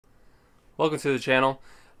Welcome to the channel.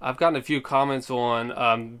 I've gotten a few comments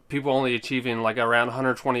on people only achieving like around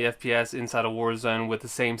 120 FPS inside of Warzone with the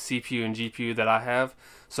same CPU and GPU that I have.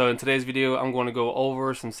 So in today's video, I'm going to go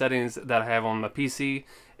over some settings that I have on my PC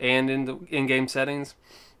and in the in-game settings.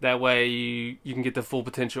 That way you can get the full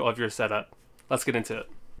potential of your setup. Let's get into it.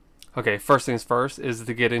 Okay, first things first is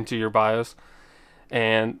to get into your BIOS.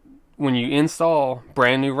 And when you install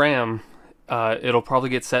brand new RAM, it'll probably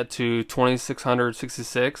get set to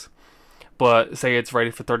 2666. But say it's ready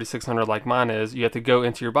for 3600 like mine is, you have to go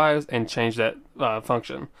into your BIOS and change that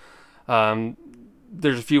function.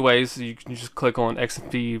 There's a few ways. You can just click on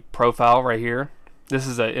XMP profile right here. This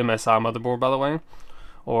is a MSI motherboard, by the way.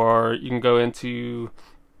 Or you can go into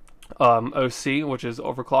OC, which is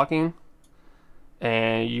overclocking,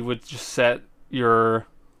 and you would just set your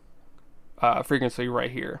frequency right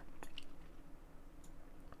here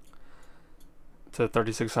to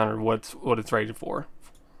 3600, what it's rated for.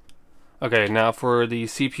 Okay, now for the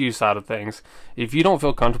CPU side of things, if you don't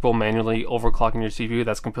feel comfortable manually overclocking your CPU,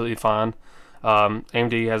 that's completely fine.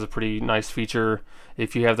 AMD has a pretty nice feature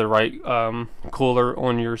if you have the right cooler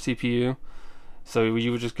on your CPU. So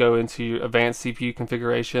you would just go into advanced CPU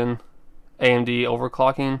configuration, AMD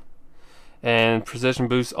overclocking, and precision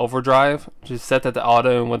boost overdrive. Just set that to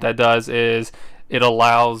auto, and what that does is it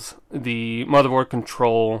allows the motherboard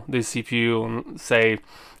control the CPU, and say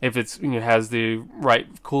if it's has the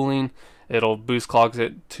right cooling, it'll boost clocks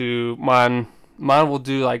it to mine will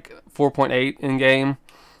do like 4.8 in game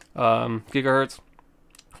gigahertz,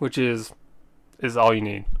 which is all you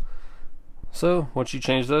need. So once you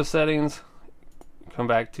change those settings, come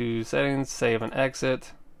back to settings, save and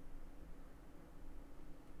exit,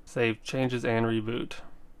 save changes and reboot.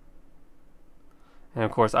 And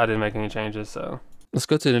of course I didn't make any changes, so let's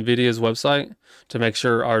go to NVIDIA's website to make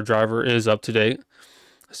sure our driver is up to date.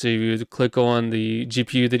 So you would click on the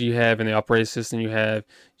GPU that you have and the operating system you have.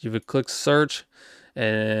 You would click search,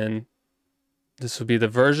 and this would be the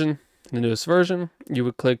version, the newest version. You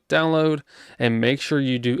would click download and make sure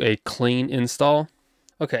you do a clean install.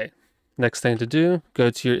 Okay, next thing to do, go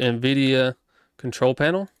to your NVIDIA control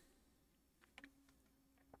panel.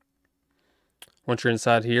 Once you're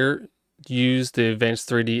inside here, use the advanced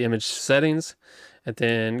 3D image settings, and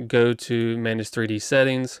then go to manage 3D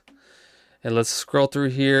settings. And let's scroll through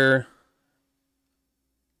here.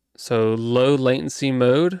 So low latency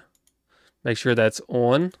mode, make sure that's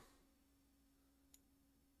on.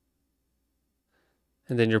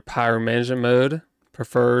 And then your power management mode,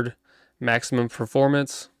 preferred maximum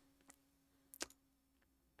performance.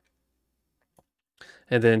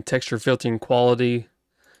 And then texture filtering quality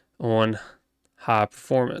on high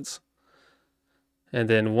performance. And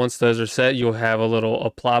then once those are set, you'll have a little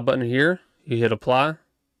apply button here. You hit apply.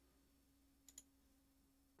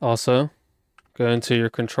 Also, go into your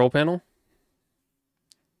control panel,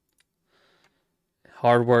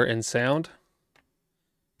 hardware and sound,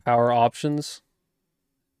 power options,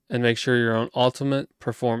 and make sure you're on ultimate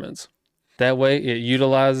performance. That way it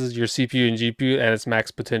utilizes your CPU and GPU at its max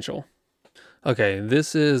potential. Okay,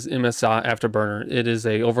 this is MSI Afterburner. It is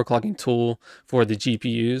a overclocking tool for the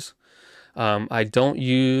GPUs. I don't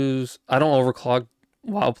overclock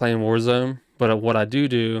while playing Warzone, but what I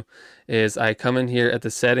do is I come in here at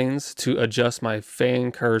the settings to adjust my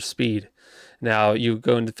fan curve speed. Now you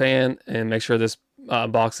go into fan and make sure this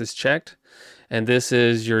box is checked, and this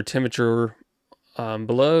is your temperature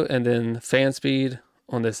below, and then fan speed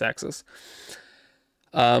on this axis.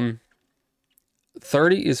 30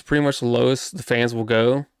 is pretty much the lowest the fans will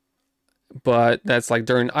go, but that's like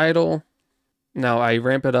during idle. Now I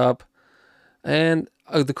ramp it up, and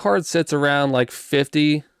the card sits around like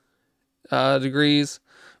 50 degrees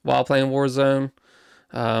while playing Warzone,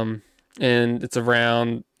 and it's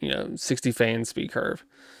around 60 fan speed curve.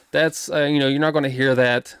 That's you're not going to hear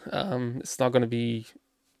that. It's not going to be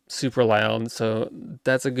super loud, so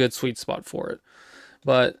that's a good sweet spot for it.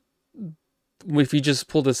 But if you just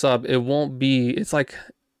pull this up, it won't be, it's like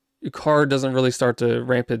your card doesn't really start to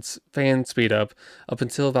ramp its fan speed up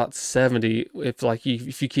until about 70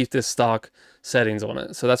 if you keep this stock settings on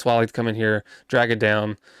it. So that's why I like to come in here, drag it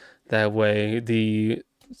down. That way the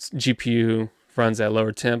GPU runs at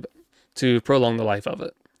lower temp to prolong the life of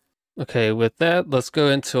it. Okay, with that, let's go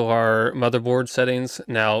into our motherboard settings.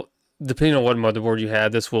 Now, depending on what motherboard you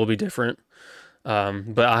have, this will be different.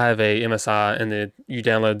 But I have a MSI, and then you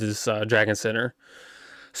download this Dragon Center.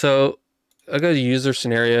 So I go to user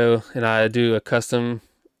scenario, and I do a custom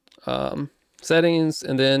settings,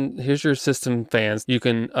 and then here's your system fans. You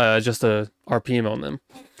can adjust the RPM on them.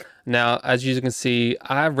 Now, as you can see,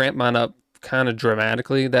 I ramp mine up kind of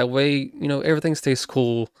dramatically. That way, everything stays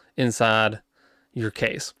cool inside your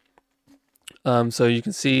case. So you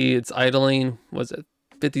can see it's idling, was it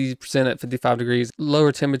 50% at 55 degrees.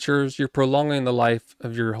 Lower temperatures, you're prolonging the life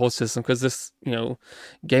of your whole system, because this, you know,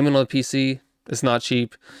 gaming on a PC, it's not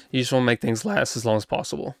cheap. You just want to make things last as long as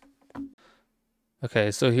possible.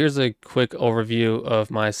 Okay, so here's a quick overview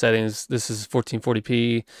of my settings. This is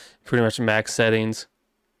 1440p, pretty much max settings.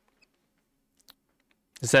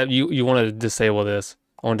 Except you want to disable this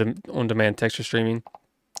on demand texture streaming.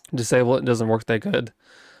 Disable it, doesn't work that good.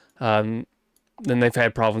 Then they've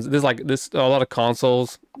had problems. There's like this a lot of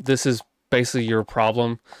consoles. This is basically your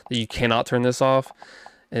problem, that you cannot turn this off,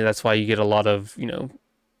 and that's why you get a lot of, you know,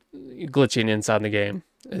 glitching inside the game.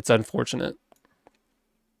 It's unfortunate.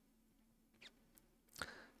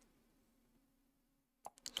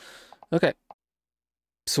 Okay,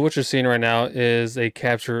 so what you're seeing right now is a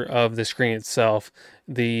capture of the screen itself.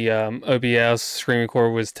 The OBS screen recorder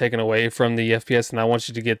was taken away from the FPS, and I want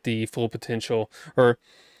you to get the full potential, or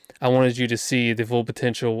I wanted you to see the full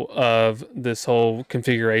potential of this whole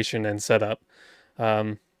configuration and setup.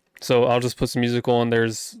 So I'll just put some music on.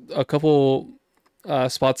 There's a couple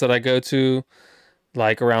spots that I go to,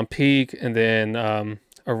 like around peak, and then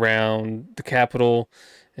around the capital,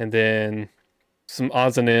 and then some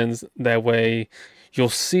odds and ends. That way you'll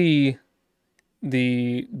see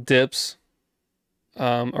the dips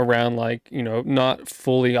around, like, you know, not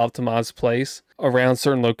fully optimized place. Around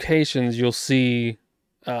certain locations you'll see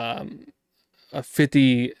a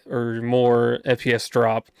 50 or more FPS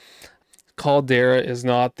drop. Caldera is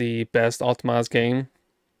not the best optimized game,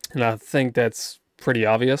 and I think that's pretty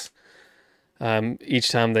obvious.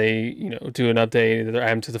 Each time they, you know, do an update, they're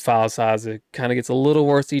adding to the file size, it kind of gets a little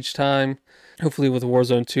worse each time. Hopefully with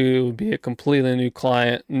Warzone 2, it would be a completely new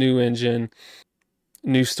client, new engine,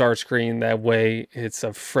 new start screen. That way it's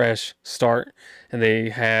a fresh start, and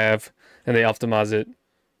they optimize it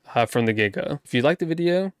from the get-go. If you like the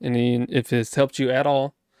video, and if it's helped you at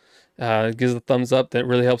all, give us a thumbs up. That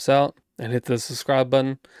really helps out. And hit the subscribe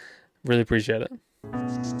button. Really appreciate it.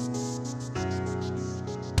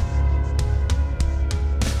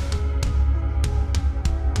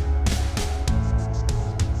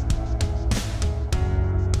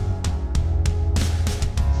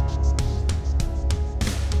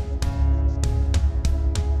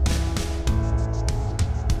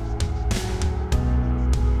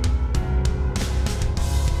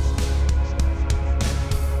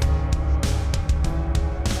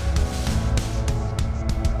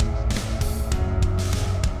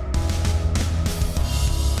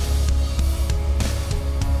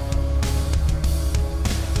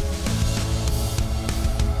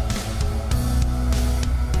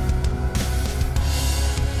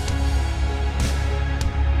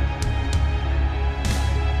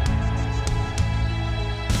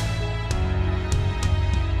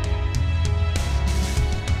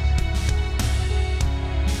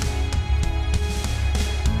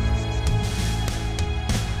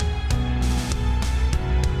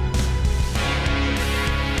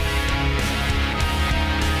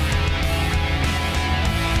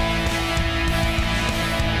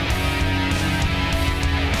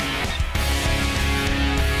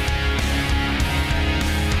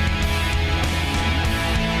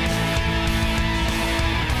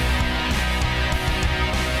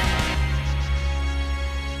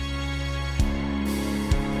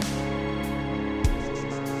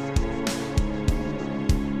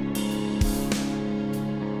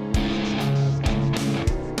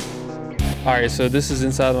 Alright, so this is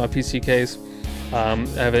inside of my PC case. I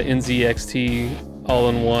have an nzxt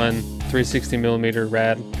all-in-one 360mm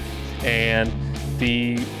rad, and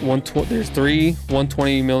there's three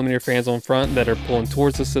 120mm fans on front that are pulling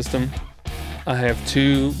towards the system. I have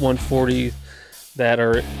two 140 that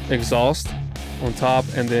are exhaust on top,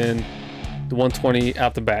 and then the 120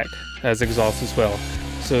 out the back as exhaust as well.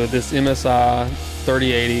 So this MSI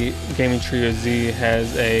 3080 Gaming Trio Z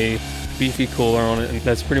has a beefy cooler on it, and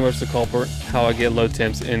that's pretty much the culprit how I get low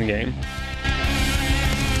temps in game.